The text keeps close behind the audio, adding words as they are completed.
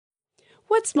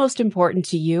What's most important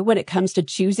to you when it comes to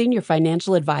choosing your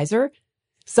financial advisor?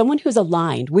 Someone who's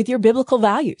aligned with your biblical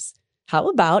values. How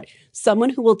about someone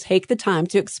who will take the time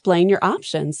to explain your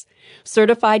options?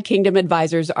 Certified Kingdom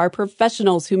Advisors are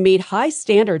professionals who meet high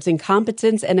standards in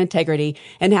competence and integrity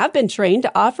and have been trained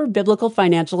to offer biblical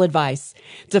financial advice.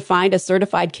 To find a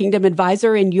Certified Kingdom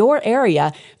Advisor in your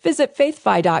area, visit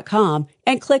faithfi.com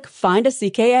and click Find a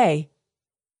CKA.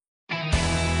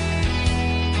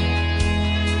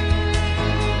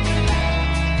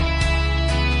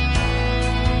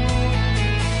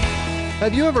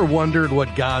 Have you ever wondered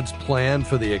what God's plan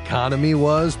for the economy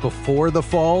was before the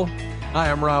fall?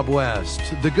 Hi, I'm Rob West.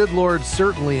 The good Lord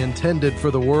certainly intended for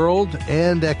the world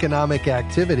and economic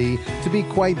activity to be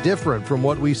quite different from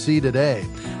what we see today.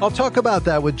 I'll talk about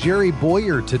that with Jerry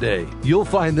Bowyer today. You'll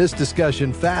find this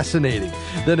discussion fascinating.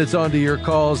 Then it's on to your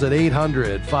calls at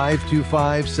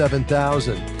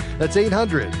 800-525-7000. That's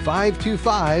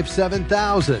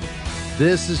 800-525-7000.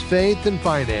 This is Faith and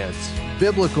Finance,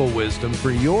 biblical wisdom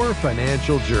for your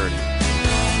financial journey.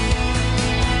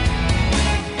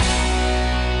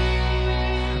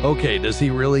 Okay, does he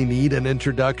really need an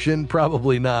introduction?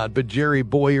 Probably not, but Jerry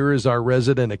Bowyer is our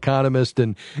resident economist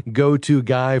and go-to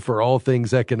guy for all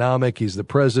things economic. He's the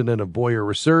president of Bowyer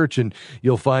Research, and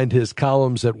you'll find his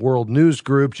columns at World News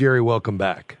Group. Jerry, welcome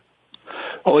back.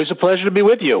 Always a pleasure to be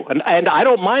with you. And I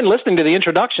don't mind listening to the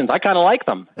introductions. I kind of like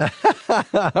them.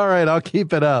 All right, I'll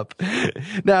keep it up.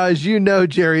 Now, as you know,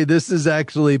 Jerry, this is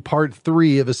actually part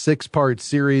 3 of a 6-part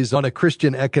series on a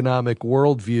Christian economic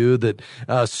worldview that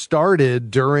started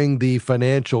during the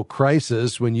financial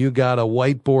crisis when you got a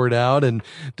whiteboard out and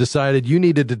decided you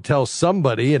needed to tell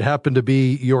somebody, it happened to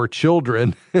be your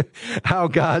children, how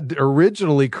God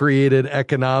originally created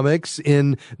economics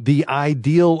in the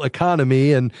ideal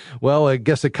economy. And, well, I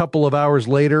guess a couple of hours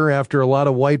later, after a lot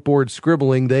of whiteboard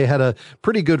scribbling, they had a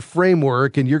pretty good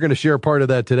framework, and you're going to share part of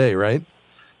that today, right?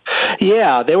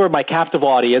 Yeah, they were my captive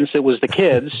audience. It was the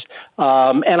kids.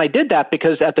 And I did that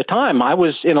because at the time I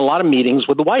was in a lot of meetings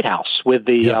with the White House, with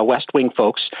the West Wing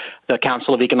folks, the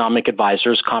Council of Economic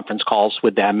Advisors, conference calls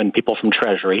with them and people from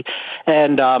Treasury.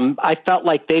 And I felt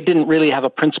like they didn't really have a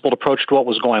principled approach to what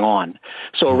was going on.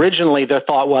 So originally their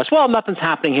thought was, well, nothing's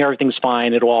happening here. Everything's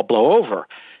fine. It'll all blow over.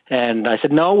 And I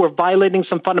said, no, we're violating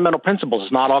some fundamental principles.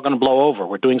 It's not all going to blow over.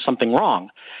 We're doing something wrong.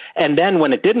 And then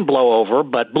when it didn't blow over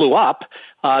but blew up,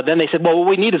 then they said, well, what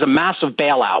we need is a massive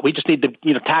bailout. We just need to,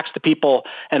 tax the people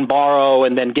and borrow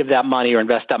and then give that money or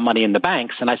invest that money in the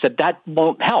banks. And I said, that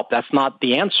won't help. That's not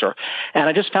the answer. And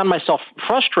I just found myself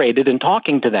frustrated in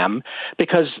talking to them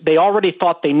because they already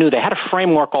thought they knew. They had a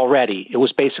framework already. It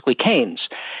was basically Keynes.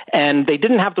 And they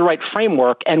didn't have the right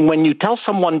framework. And when you tell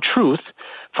someone truth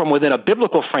from within a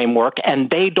biblical framework and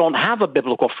they don't have a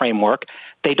biblical framework,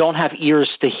 they don't have ears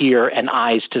to hear and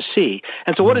eyes to see.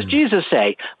 And so what does Jesus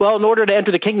say? Well, in order to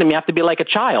enter the kingdom, you have to be like a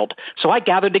child. So I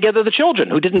gathered together the children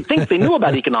who didn't think they knew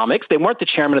about economics. They weren't the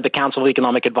chairman of the Council of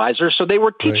Economic Advisors, so they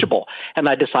were teachable. Right. And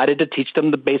I decided to teach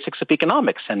them the basics of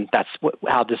economics. And that's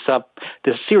how this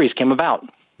series came about.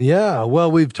 Yeah,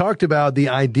 well, we've talked about the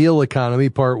ideal economy,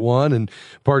 part 1, and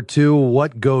part 2,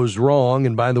 what goes wrong.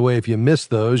 And by the way, if you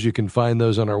missed those, you can find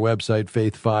those on our website,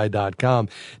 faithfi.com.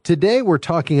 Today, we're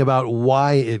talking about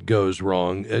why it goes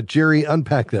wrong. Jerry,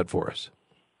 unpack that for us.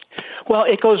 Well,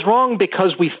 it goes wrong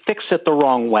because we fix it the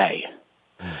wrong way.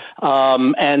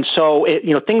 And so,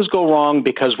 things go wrong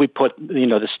because we put,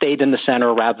 the state in the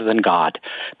center rather than God,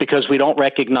 because we don't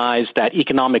recognize that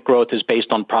economic growth is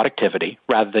based on productivity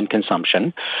rather than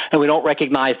consumption. And we don't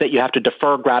recognize that you have to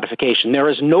defer gratification. There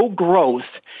is no growth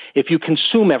if you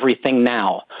consume everything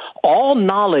now. All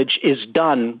knowledge is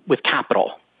done with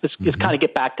capital. Let's kind of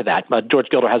get back to that. George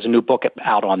Gilder has a new book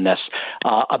out on this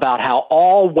about how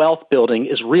all wealth building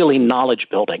is really knowledge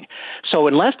building. So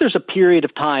unless there's a period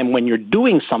of time when you're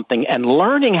doing something and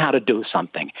learning how to do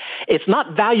something, it's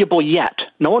not valuable yet.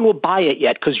 No one will buy it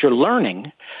yet because you're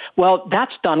learning. Well,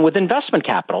 that's done with investment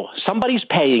capital. Somebody's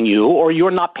paying you or you're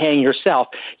not paying yourself.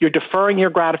 You're deferring your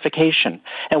gratification.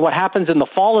 And what happens in the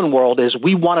fallen world is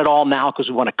we want it all now because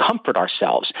we want to comfort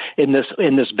ourselves in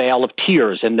this vale of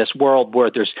tears, in this world where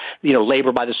there's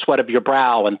labor by the sweat of your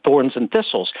brow and thorns and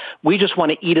thistles. We just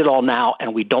want to eat it all now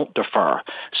and we don't defer.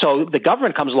 So the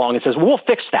government comes along and says, we'll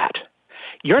fix that.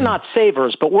 You're not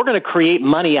savers, but we're going to create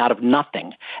money out of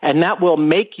nothing. And that will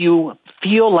make you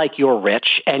feel like you're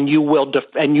rich, and you will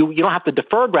you don't have to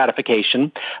defer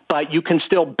gratification, but you can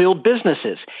still build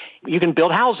businesses. You can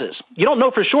build houses. You don't know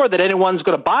for sure that anyone's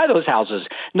going to buy those houses.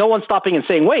 No one's stopping and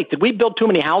saying, wait, did we build too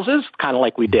many houses? Kind of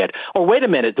like we did. Or wait a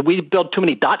minute, did we build too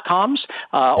many .coms?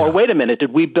 Or wait a minute,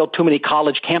 did we build too many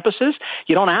college campuses?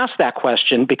 You don't ask that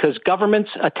question because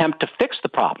governments attempt to fix the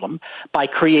problem by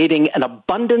creating an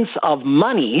abundance of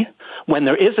money when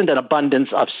there isn't an abundance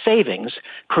of savings,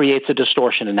 creates a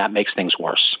distortion, and that makes things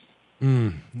worse.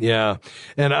 Yeah.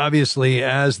 And obviously,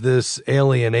 as this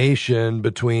alienation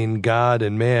between God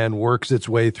and man works its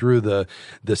way through the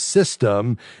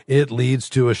system, it leads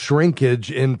to a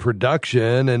shrinkage in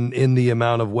production and in the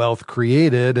amount of wealth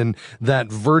created. And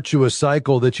that virtuous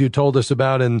cycle that you told us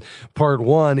about in part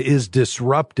 1 is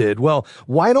disrupted. Well,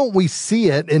 why don't we see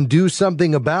it and do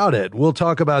something about it? We'll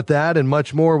talk about that and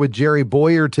much more with Jerry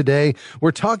Bowyer today. We're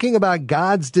talking about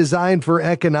God's design for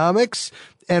economics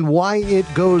and why it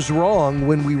goes wrong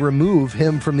when we remove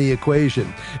him from the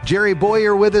equation. Jerry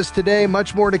Bowyer with us today.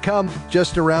 Much more to come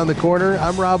just around the corner.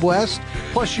 I'm Rob West,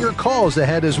 plus your calls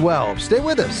ahead as well. Stay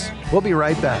with us. We'll be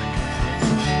right back.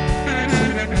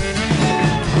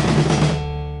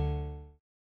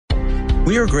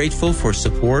 We are grateful for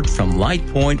support from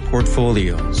LightPoint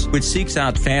Portfolios, which seeks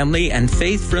out family and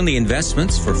faith-friendly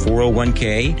investments for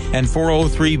 401k and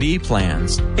 403b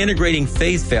plans, integrating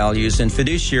faith values and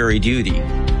fiduciary duty.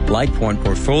 LightPoint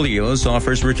Portfolios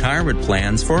offers retirement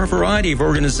plans for a variety of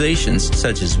organizations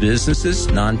such as businesses,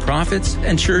 nonprofits,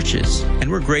 and churches,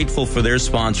 and we're grateful for their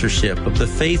sponsorship of the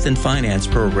Faith and Finance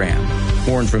program.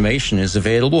 More information is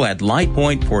available at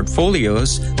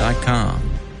lightpointportfolios.com.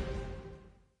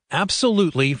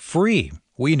 Absolutely free.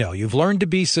 We know you've learned to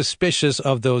be suspicious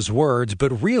of those words,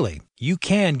 but really, you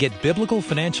can get biblical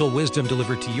financial wisdom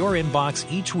delivered to your inbox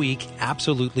each week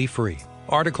absolutely free.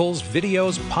 Articles,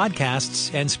 videos,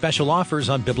 podcasts, and special offers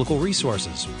on biblical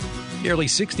resources. Nearly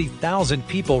 60,000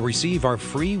 people receive our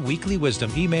free weekly wisdom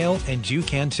email, and you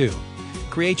can too.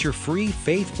 Create your free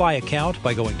FaithFi account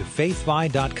by going to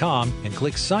faithfi.com and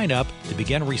click Sign Up to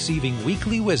begin receiving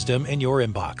weekly wisdom in your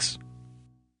inbox.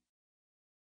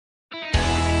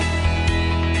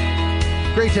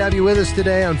 Great to have you with us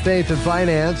today on Faith and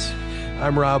Finance.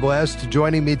 I'm Rob West.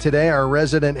 Joining me today, our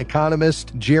resident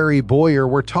economist, Jerry Bowyer.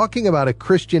 We're talking about a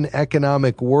Christian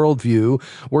economic worldview.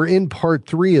 We're in part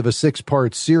 3 of a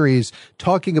 6-part series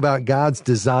talking about God's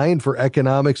design for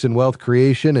economics and wealth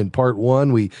creation. In part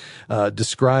 1, we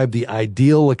described the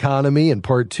ideal economy. In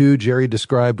part 2, Jerry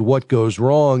described what goes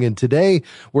wrong. And today,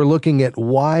 we're looking at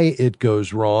why it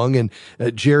goes wrong. And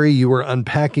Jerry, you were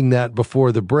unpacking that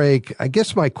before the break. I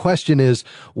guess my question is,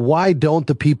 why don't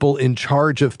the people in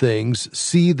charge of things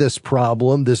see this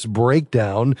problem, this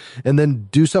breakdown, and then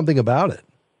do something about it?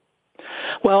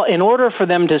 Well, in order for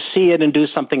them to see it and do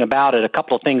something about it, a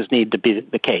couple of things need to be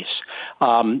the case.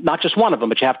 Not just one of them,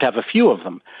 but you have to have a few of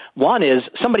them. One is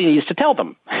somebody needs to tell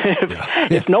them.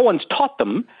 If no one's taught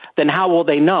them, then how will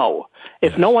they know?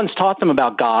 If no one's taught them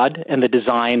about God and the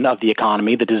design of the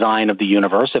economy, the design of the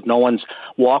universe, if no one's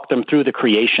walked them through the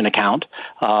creation account,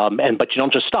 but you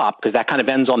don't just stop, because that kind of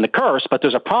ends on the curse, but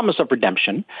there's a promise of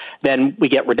redemption. Then we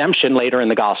get redemption later in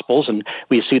the Gospels, and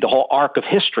we see the whole arc of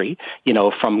history,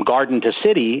 from garden to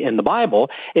city in the Bible.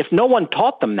 If no one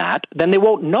taught them that, then they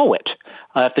won't know it.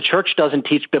 If the church doesn't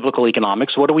teach biblical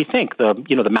economics, what do we think? The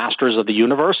masters of the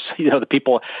universe, the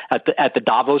people at the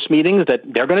Davos meetings, that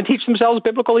they're going to teach themselves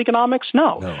biblical economics?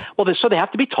 No. Well, so they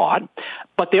have to be taught,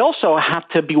 but they also have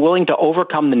to be willing to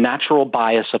overcome the natural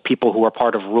bias of people who are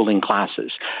part of ruling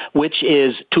classes, which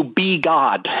is to be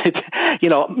God.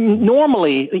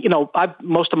 Normally,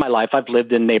 most of my life, I've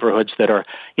lived in neighborhoods that are,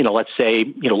 let's say,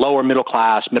 lower middle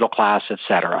class, et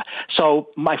cetera. So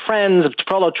my friends,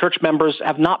 fellow church members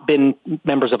have not been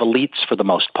members of elites for the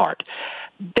most part.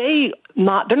 They're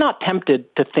not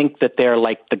tempted to think that they're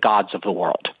like the gods of the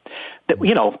world. That,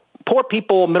 poor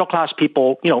people, middle-class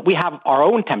people, we have our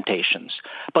own temptations,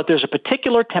 but there's a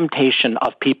particular temptation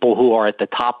of people who are at the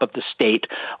top of the state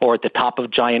or at the top of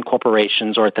giant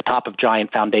corporations or at the top of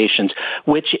giant foundations,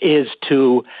 which is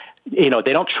to, they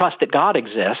don't trust that God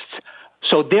exists.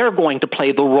 So they're going to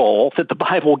play the role that the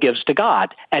Bible gives to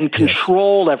God and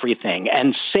control everything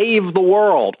and save the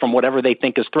world from whatever they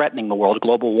think is threatening the world,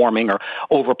 global warming or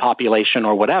overpopulation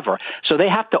or whatever. So they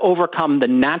have to overcome the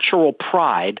natural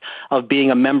pride of being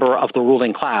a member of the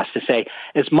ruling class to say,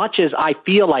 as much as I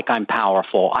feel like I'm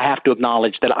powerful, I have to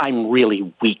acknowledge that I'm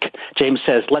really weak. James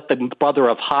says, let the brother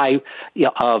of high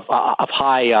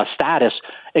status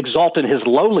exalt in his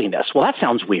lowliness. Well, that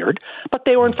sounds weird, but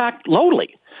they were in fact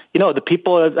lowly. The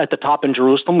people at the top in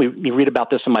Jerusalem, we read about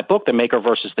this in my book, The Maker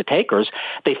versus the Takers,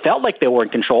 they felt like they were in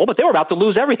control, but they were about to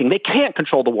lose everything. They can't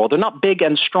control the world. They're not big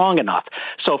and strong enough.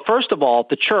 So first of all,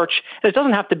 the church, it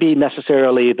doesn't have to be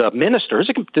necessarily the ministers.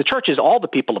 The church is all the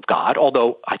people of God,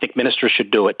 although I think ministers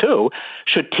should do it too,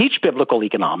 should teach biblical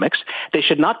economics. They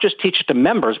should not just teach it to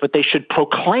members, but they should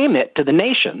proclaim it to the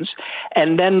nations.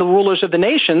 And then the rulers of the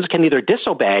nations can either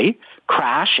disobey,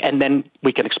 crash, and then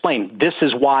we can explain this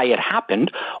is why it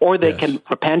happened, or they can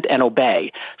repent and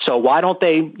obey. So why don't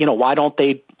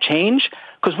they change?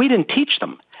 Because we didn't teach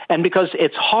them. And because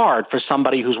it's hard for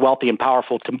somebody who's wealthy and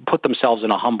powerful to put themselves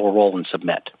in a humble role and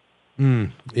submit.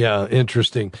 Yeah,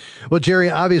 interesting. Well, Jerry,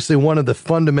 obviously one of the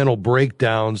fundamental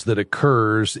breakdowns that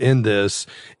occurs in this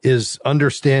is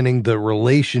understanding the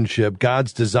relationship,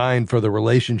 God's design for the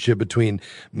relationship between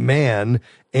man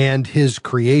and his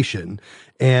creation,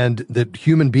 and that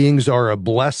human beings are a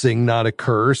blessing, not a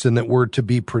curse, and that we're to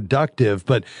be productive.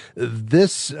 But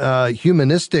this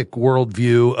humanistic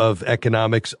worldview of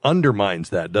economics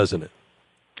undermines that, doesn't it?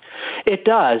 It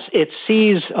does. It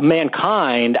sees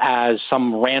mankind as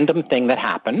some random thing that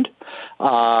happened.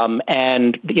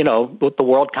 The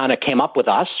world kind of came up with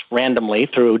us randomly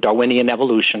through Darwinian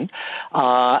evolution.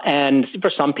 And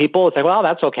for some people, it's like, well,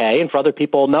 that's okay. And for other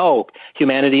people, no,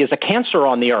 humanity is a cancer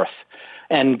on the earth.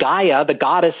 And Gaia, the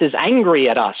goddess, is angry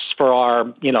at us for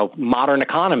our, modern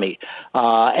economy.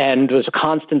 And there's a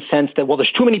constant sense that, well,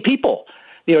 there's too many people.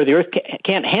 The earth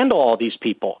can't handle all these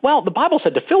people. Well, the Bible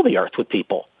said to fill the earth with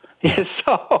people.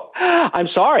 So I'm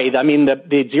sorry. I mean,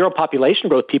 the zero population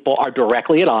growth people are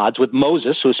directly at odds with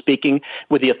Moses, who's speaking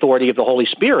with the authority of the Holy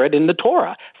Spirit in the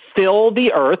Torah. Fill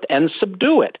the earth and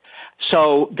subdue it.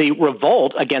 So the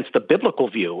revolt against the biblical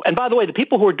view, and by the way, the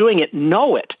people who are doing it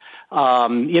know it.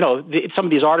 Some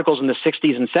of these articles in the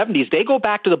 60s and 70s, they go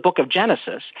back to the book of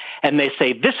Genesis and they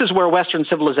say, this is where Western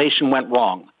civilization went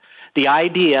wrong. The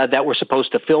idea that we're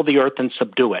supposed to fill the earth and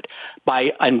subdue it.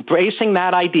 By embracing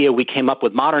that idea, we came up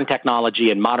with modern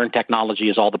technology, and modern technology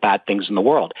is all the bad things in the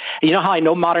world. And you know how I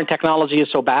know modern technology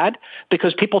is so bad?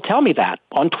 Because people tell me that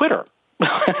on Twitter.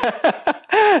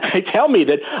 They tell me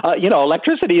that,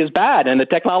 electricity is bad and the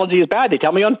technology is bad. They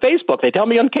tell me on Facebook. They tell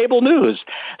me on cable news.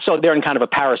 So they're in kind of a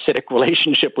parasitic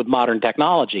relationship with modern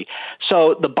technology.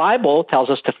 So the Bible tells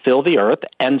us to fill the earth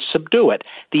and subdue it.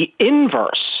 The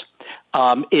inverse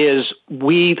is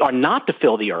we are not to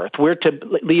fill the earth. We're to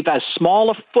leave as small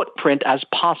a footprint as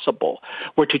possible.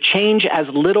 We're to change as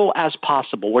little as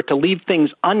possible. We're to leave things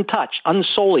untouched,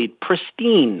 unsullied,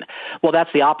 pristine. Well,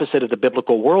 that's the opposite of the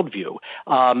biblical worldview.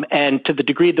 And to the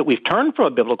degree that we've turned from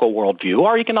a biblical worldview,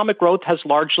 our economic growth has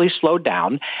largely slowed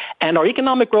down. And our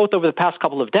economic growth over the past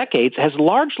couple of decades has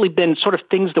largely been sort of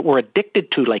things that we're addicted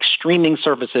to, like streaming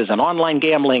services and online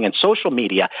gambling and social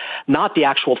media, not the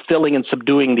actual filling and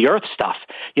subduing the earth stuff,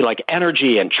 like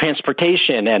energy and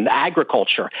transportation and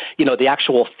agriculture, the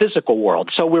actual physical world.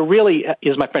 So we're really,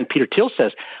 as my friend Peter Thiel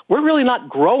says, we're really not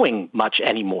growing much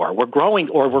anymore. We're growing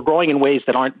in ways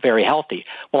that aren't very healthy.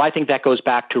 Well, I think that goes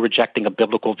back to rejecting a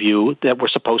biblical view that we're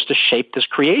supposed to shape this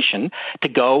creation to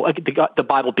go. The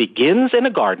Bible begins in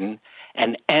a garden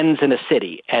and ends in a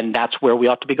city, and that's where we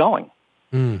ought to be going.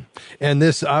 And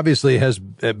this obviously has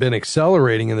been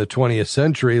accelerating in the 20th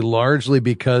century, largely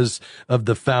because of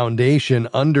the foundation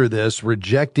under this,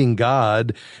 rejecting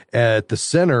God at the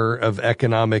center of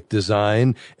economic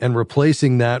design and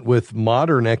replacing that with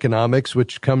modern economics,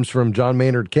 which comes from John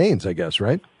Maynard Keynes, I guess,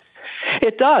 right?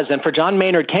 It does. And for John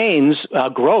Maynard Keynes,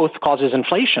 growth causes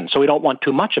inflation, so we don't want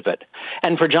too much of it.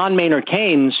 And for John Maynard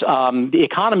Keynes, the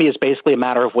economy is basically a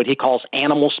matter of what he calls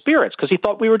animal spirits, because he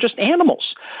thought we were just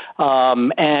animals.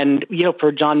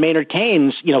 For John Maynard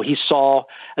Keynes, he saw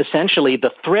essentially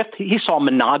the thrift. He saw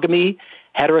monogamy,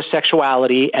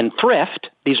 heterosexuality, and thrift.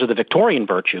 These are the Victorian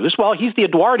virtues. Well, he's the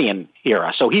Edwardian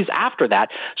era, so he's after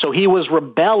that. So he was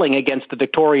rebelling against the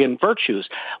Victorian virtues.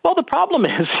 Well, the problem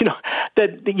is,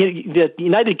 that the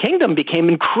United Kingdom became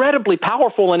incredibly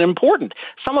powerful and important.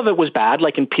 Some of it was bad,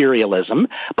 like imperialism,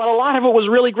 but a lot of it was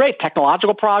really great.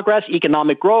 Technological progress,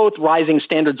 economic growth, rising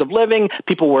standards of living.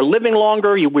 People were living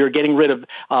longer. We were getting rid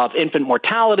of infant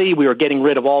mortality. We were getting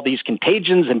rid of all these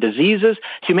contagions and diseases.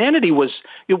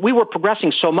 We were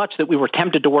progressing so much that we were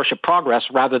tempted to worship progress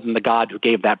rather than the God who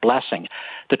gave that blessing.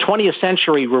 The 20th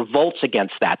century revolts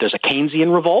against that. There's a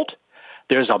Keynesian revolt,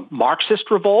 there's a Marxist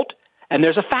revolt, and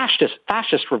there's a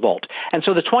fascist revolt. And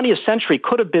so the 20th century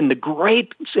could have been the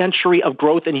great century of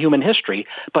growth in human history,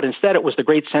 but instead it was the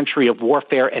great century of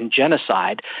warfare and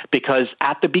genocide, because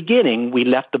at the beginning we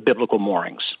left the biblical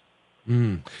moorings.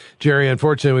 Jerry,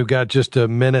 unfortunately, we've got just a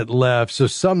minute left. So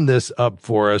sum this up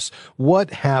for us.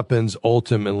 What happens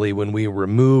ultimately when we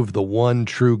remove the one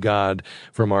true God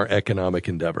from our economic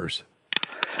endeavors?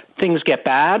 Things get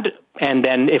bad, and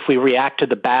then if we react to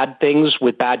the bad things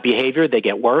with bad behavior, they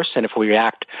get worse. And if we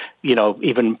react,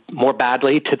 even more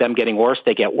badly to them getting worse,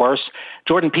 they get worse.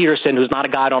 Jordan Peterson, who's not a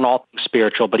guide on all things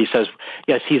spiritual, but he says,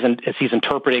 yes, he's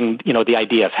interpreting, the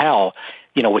idea of hell.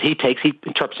 What he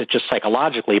interprets it just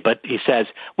psychologically, but he says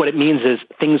what it means is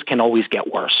things can always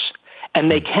get worse. And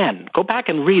they can. Go back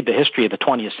and read the history of the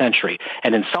 20th century.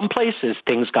 And in some places,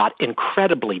 things got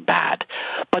incredibly bad.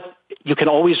 But you can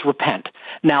always repent.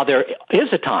 Now, there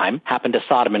is a time, happened to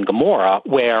Sodom and Gomorrah,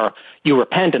 where you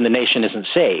repent and the nation isn't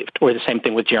saved. Or the same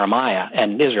thing with Jeremiah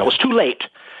and Israel. It's too late.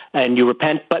 And you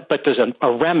repent, but there's a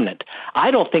remnant.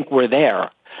 I don't think we're there.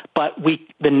 But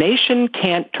the nation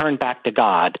can't turn back to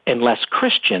God unless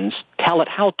Christians tell it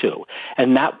how to.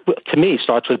 And that, to me,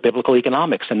 starts with biblical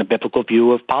economics and the biblical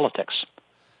view of politics.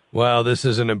 Well, this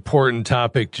is an important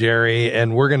topic, Jerry,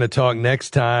 and we're going to talk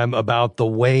next time about the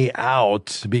way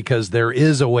out, because there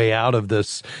is a way out of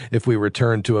this if we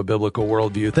return to a biblical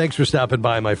worldview. Thanks for stopping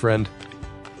by, my friend.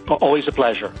 Always a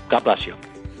pleasure. God bless you.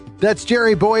 That's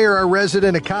Jerry Bowyer, our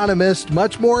resident economist.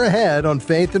 Much more ahead on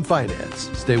Faith and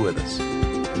Finance. Stay with us.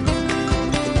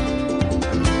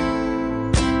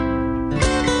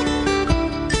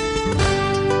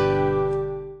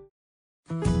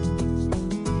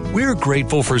 We're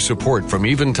grateful for support from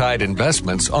Eventide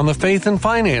Investments on the Faith and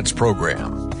Finance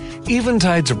program.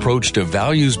 Eventide's approach to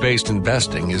values-based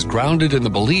investing is grounded in the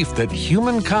belief that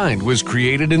humankind was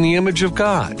created in the image of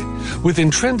God, with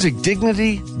intrinsic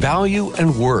dignity, value,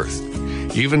 and worth.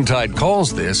 Eventide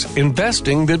calls this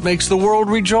investing that makes the world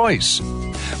rejoice.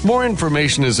 More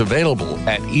information is available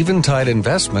at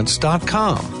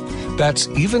eventideinvestments.com. That's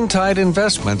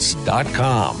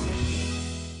eventideinvestments.com.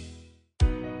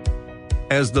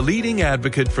 As the leading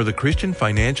advocate for the Christian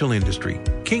financial industry,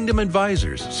 Kingdom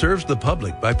Advisors serves the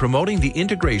public by promoting the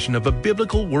integration of a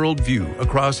biblical worldview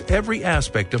across every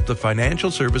aspect of the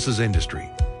financial services industry.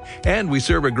 And we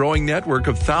serve a growing network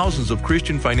of thousands of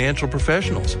Christian financial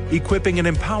professionals, equipping and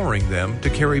empowering them to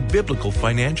carry biblical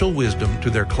financial wisdom to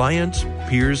their clients,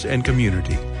 peers, and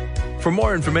community. For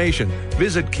more information,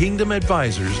 visit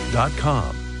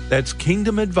kingdomadvisors.com. That's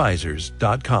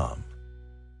kingdomadvisors.com.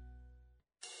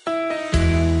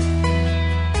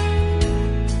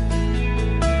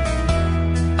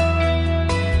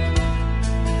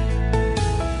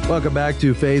 Welcome back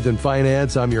to Faith and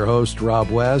Finance. I'm your host, Rob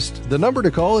West. The number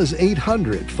to call is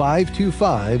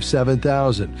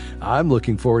 800-525-7000. I'm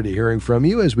looking forward to hearing from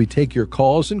you as we take your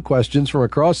calls and questions from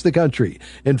across the country.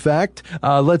 In fact,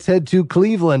 let's head to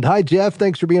Cleveland. Hi, Jeff.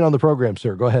 Thanks for being on the program,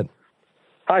 sir. Go ahead.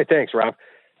 Hi, thanks, Rob.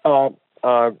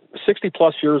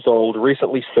 60-plus years old,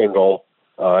 recently single,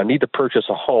 need to purchase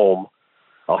a home.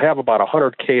 I'll have about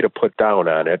 $100K to put down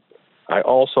on it. I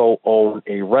also own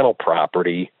a rental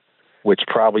property, which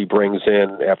probably brings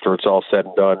in, after it's all said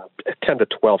and done, $10,000 to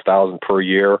 $12,000 per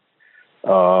year.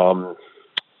 So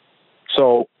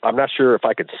I'm not sure if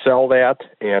I could sell that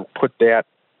and put that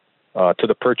to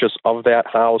the purchase of that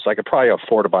house. I could probably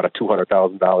afford about a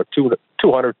 $200,000,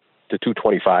 $200 to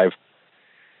 $225,000.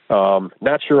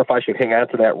 Not sure if I should hang on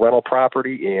to that rental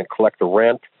property and collect the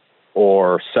rent,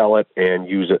 or sell it and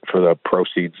use it for the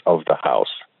proceeds of the house.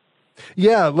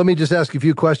 Yeah, let me just ask you a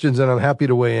few questions, and I'm happy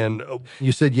to weigh in.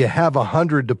 You said you have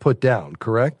 100 to put down,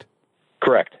 correct?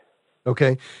 Correct.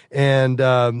 Okay, and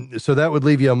so that would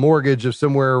leave you a mortgage of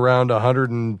somewhere around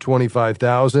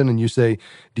 $125,000. And you say,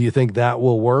 do you think that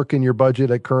will work in your budget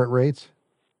at current rates?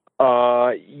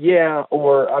 Yeah.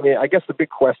 Or I guess the big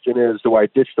question is, do I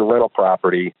ditch the rental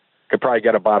property? Could probably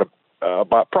get about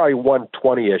probably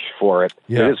 120-ish for it.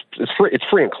 Yeah. It's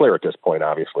free and clear at this point,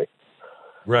 obviously.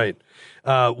 Right.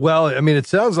 Well, it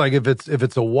sounds like if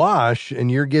it's a wash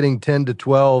and you're getting $10,000 to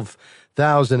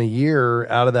 $12,000 a year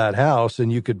out of that house,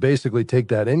 and you could basically take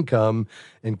that income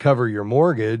and cover your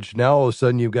mortgage. Now all of a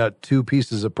sudden you've got two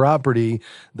pieces of property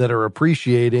that are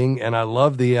appreciating. And I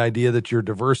love the idea that you're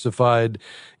diversified,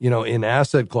 in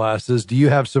asset classes. Do you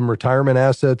have some retirement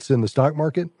assets in the stock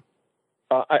market?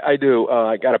 I do.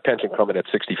 I got a pension coming at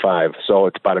 65, so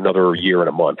it's about another year and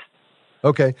a month.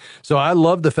 Okay. So I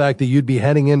love the fact that you'd be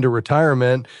heading into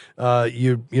retirement.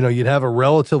 You'd have a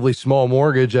relatively small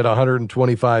mortgage at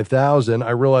 $125,000. I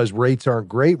realize rates aren't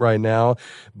great right now,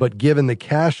 but given the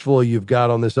cash flow you've got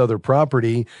on this other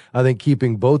property, I think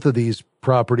keeping both of these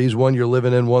properties, one you're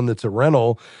living in, one that's a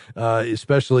rental,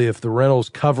 especially if the rental's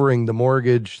covering the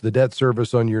mortgage, the debt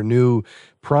service on your new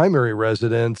primary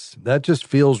residence, that just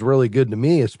feels really good to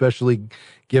me, especially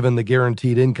given the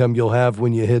guaranteed income you'll have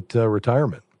when you hit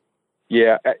retirement.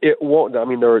 Yeah, it won't. I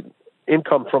mean, their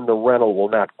income from the rental will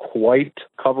not quite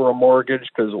cover a mortgage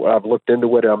because I've looked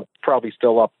into it. I'm probably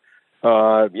still up,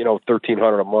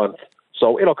 $1,300 a month.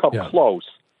 So it'll come close,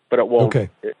 but it won't. Okay.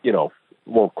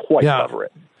 Won't quite cover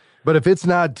it. But if it's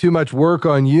not too much work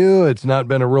on you, it's not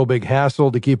been a real big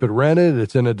hassle to keep it rented,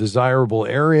 it's in a desirable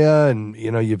area, and,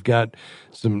 you've got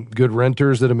some good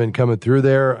renters that have been coming through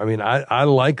there. I mean, I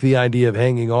like the idea of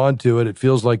hanging on to it. It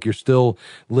feels like you're still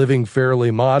living fairly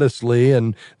modestly,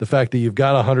 and the fact that you've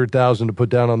got $100,000 to put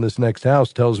down on this next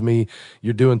house tells me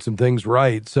you're doing some things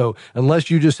right. So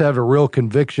unless you just have a real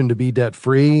conviction to be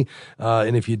debt-free,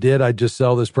 and if you did, I'd just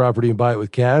sell this property and buy it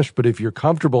with cash. But if you're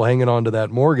comfortable hanging on to that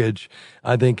mortgage,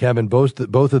 I think having both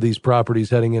of these properties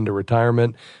heading into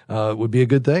retirement would be a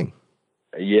good thing.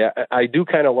 Yeah, I do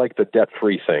kind of like the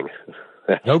debt-free thing.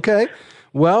 Okay.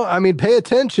 Well, I mean, pay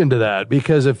attention to that,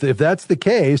 because if that's the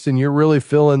case and you're really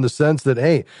feeling the sense that,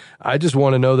 hey, I just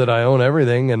want to know that I own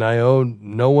everything and I owe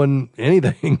no one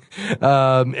anything,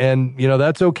 and,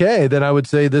 that's okay, then I would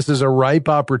say this is a ripe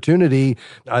opportunity.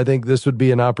 I think this would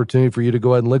be an opportunity for you to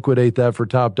go ahead and liquidate that for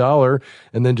top dollar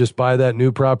and then just buy that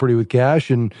new property with cash.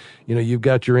 And, you've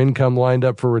got your income lined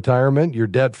up for retirement. You're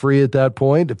debt free at that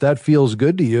point. If that feels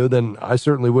good to you, then I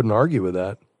certainly wouldn't argue with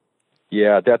that.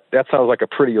 Yeah, that sounds like a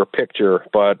prettier picture,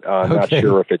 but I'm not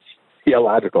sure if it's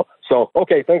theological. So,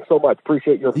 okay, thanks so much.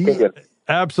 Appreciate your opinion.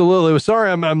 Absolutely. Sorry,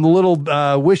 I'm a little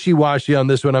wishy-washy on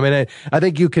this one. I mean, I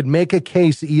think you could make a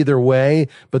case either way,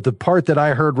 but the part that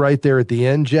I heard right there at the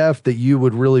end, Jeff, that you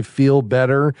would really feel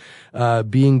better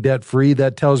being debt-free,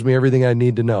 that tells me everything I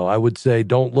need to know. I would say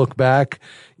don't look back.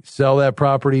 Sell that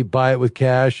property, buy it with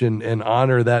cash, and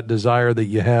honor that desire that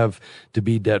you have to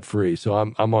be debt-free. So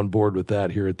I'm on board with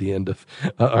that here at the end of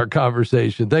our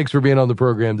conversation. Thanks for being on the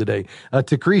program today.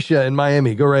 Takrisha in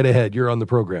Miami, go right ahead. You're on the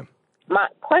program. My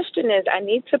question is, I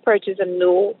need to purchase a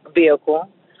new vehicle,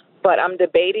 but I'm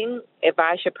debating if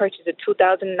I should purchase a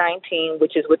 2019,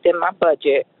 which is within my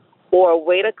budget, or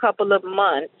wait a couple of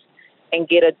months and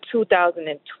get a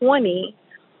 2020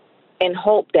 and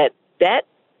hope that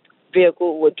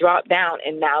vehicle would drop down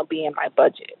and now be in my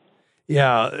budget.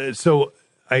 Yeah. So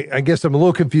I guess I'm a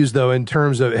little confused, though, in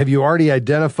terms of, have you already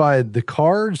identified the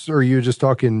cars, or are you just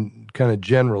talking kind of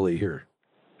generally here?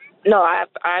 No, I've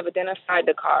identified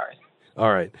the cars.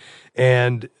 All right.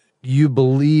 And you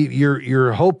believe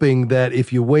you're hoping that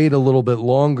if you wait a little bit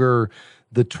longer,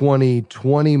 the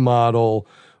 2020 model,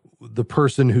 the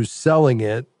person who's selling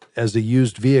it as a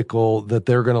used vehicle, that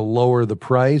they're going to lower the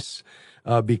price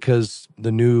because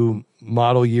the new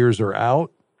model years are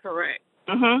out? Correct.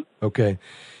 Mm-hmm. Okay.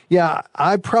 Yeah,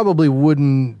 I probably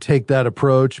wouldn't take that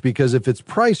approach, because if it's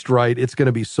priced right, it's going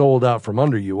to be sold out from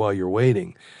under you while you're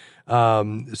waiting.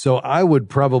 So I would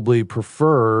probably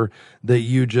prefer that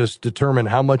you just determine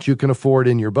how much you can afford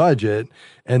in your budget,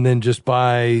 and then just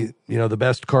buy, the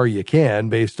best car you can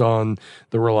based on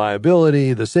the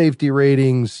reliability, the safety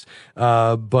ratings,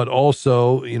 but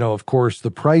also, of course,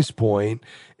 the price point.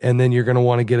 And then you're going to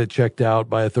want to get it checked out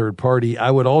by a third party.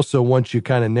 I would also, once you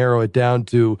kind of narrow it down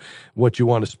to what you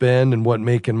want to spend and what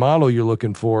make and model you're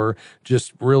looking for,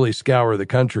 just really scour the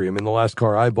country. I mean, the last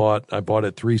car I bought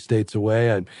it 3 states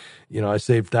away. I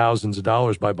saved thousands of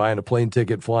dollars by buying a plane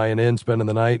ticket, flying in, spending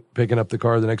the night, picking up the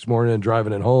car the next morning and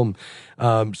driving it home.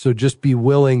 So just be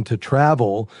willing to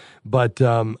travel. But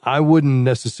I wouldn't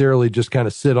necessarily just kind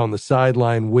of sit on the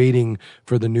sideline waiting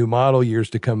for the new model years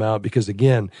to come out, because,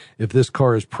 again, if this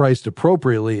car is priced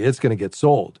appropriately, it's going to get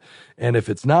sold. And if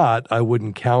it's not, I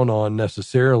wouldn't count on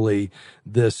necessarily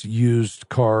this used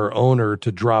car owner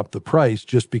to drop the price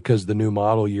just because the new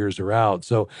model years are out.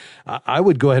 So I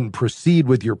would go ahead and proceed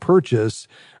with your purchase.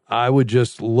 I would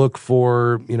just look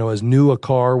for, as new a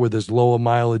car with as low a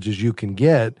mileage as you can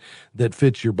get that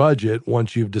fits your budget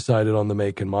once you've decided on the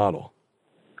make and model.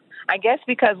 I guess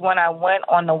because when I went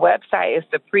on the website, it's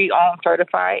the pre-owned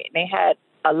certified, and they had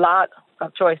a lot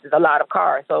of choices, a lot of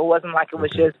cars. So it wasn't like it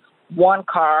was just one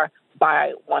car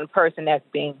by one person that's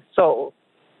being sold.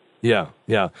 Yeah.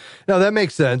 No, that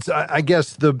makes sense. I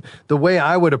guess the way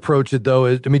I would approach it, though,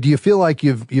 is, do you feel like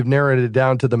you've narrowed it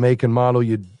down to the make and model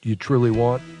you truly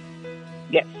want?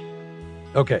 Yes.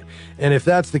 Okay. And if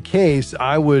that's the case,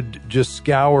 I would just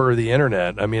scour the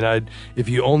internet. I mean, if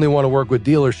you only want to work with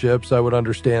dealerships, I would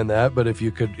understand that. But if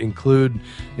you could include,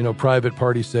 private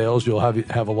party sales, you'll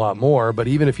have a lot more. But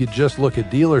even if you just look at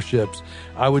dealerships,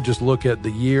 I would just look at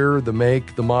the year, the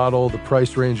make, the model, the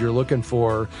price range you're looking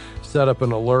for, set up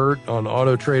an alert on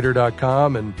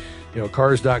autotrader.com and,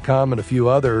 cars.com and a few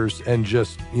others. And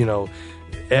just,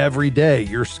 every day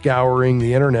you're scouring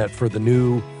the internet for the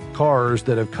new cars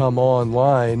that have come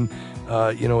online,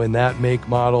 in that make,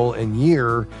 model, and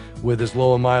year with as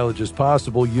low a mileage as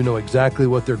possible. You know exactly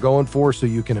what they're going for, so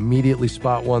you can immediately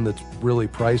spot one that's really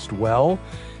priced well,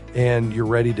 and you're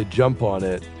ready to jump on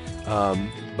it.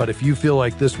 But if you feel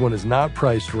like this one is not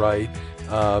priced right,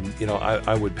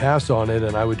 I would pass on it,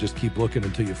 and I would just keep looking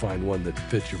until you find one that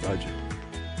fits your budget.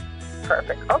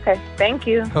 Perfect. Okay. Thank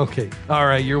you. Okay. All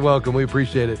right. You're welcome. We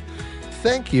appreciate it.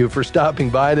 Thank you for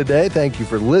stopping by today. Thank you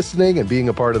for listening and being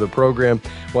a part of the program.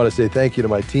 I want to say thank you to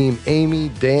my team, Amy,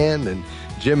 Dan, and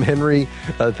Jim Henry.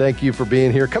 Thank you for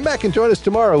being here. Come back and join us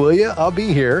tomorrow, will you? I'll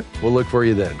be here. We'll look for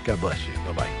you then. God bless you.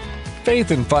 Bye-bye. Faith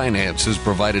and Finance is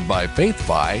provided by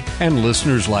FaithFi and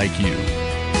listeners like you.